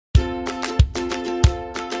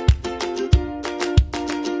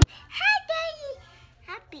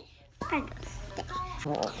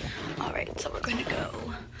Alright, so we're gonna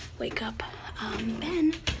go wake up Ben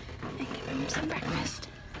and give him some breakfast.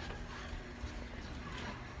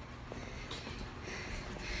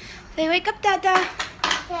 Say, wake up, Dada.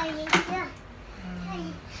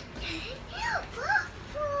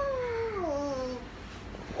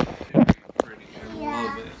 Pretty. I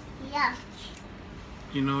love it. Yeah.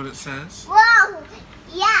 You know what it says? Whoa.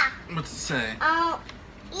 Yeah. What's it say?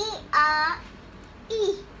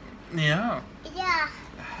 E. Yeah. Yeah.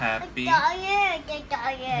 Happy.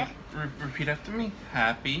 Repeat after me.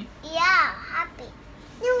 Happy. Yeah. Happy.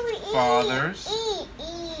 No, Father's. E.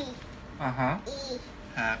 Uh-huh. E.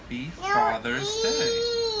 Happy No, Father's Day.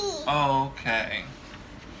 E. Okay.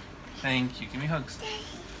 Thank you. Give me hugs.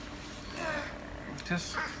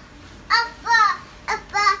 Just. Appa,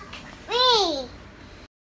 me.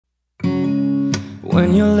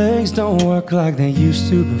 When your legs don't work like they used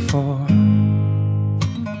to before,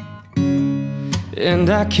 and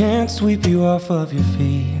I can't sweep you off of your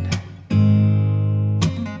feet,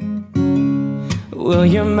 will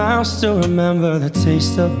your mouth still remember the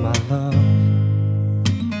taste of my love?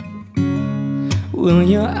 Will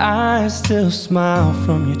your eyes still smile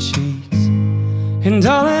from your cheeks? And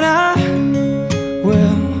darling, I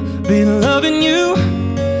will be loving you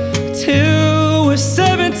till we're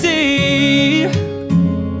 70.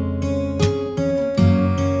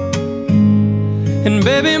 And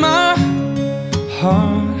baby, my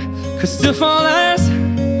heart could still fall as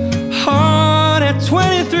hard at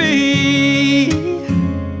 23.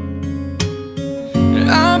 And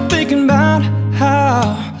I'm thinking about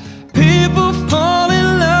how people fall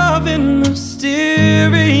in love in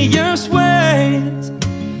mysterious ways.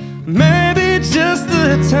 Maybe just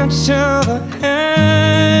the touch of a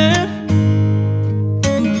hand.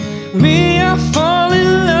 Me, I fall in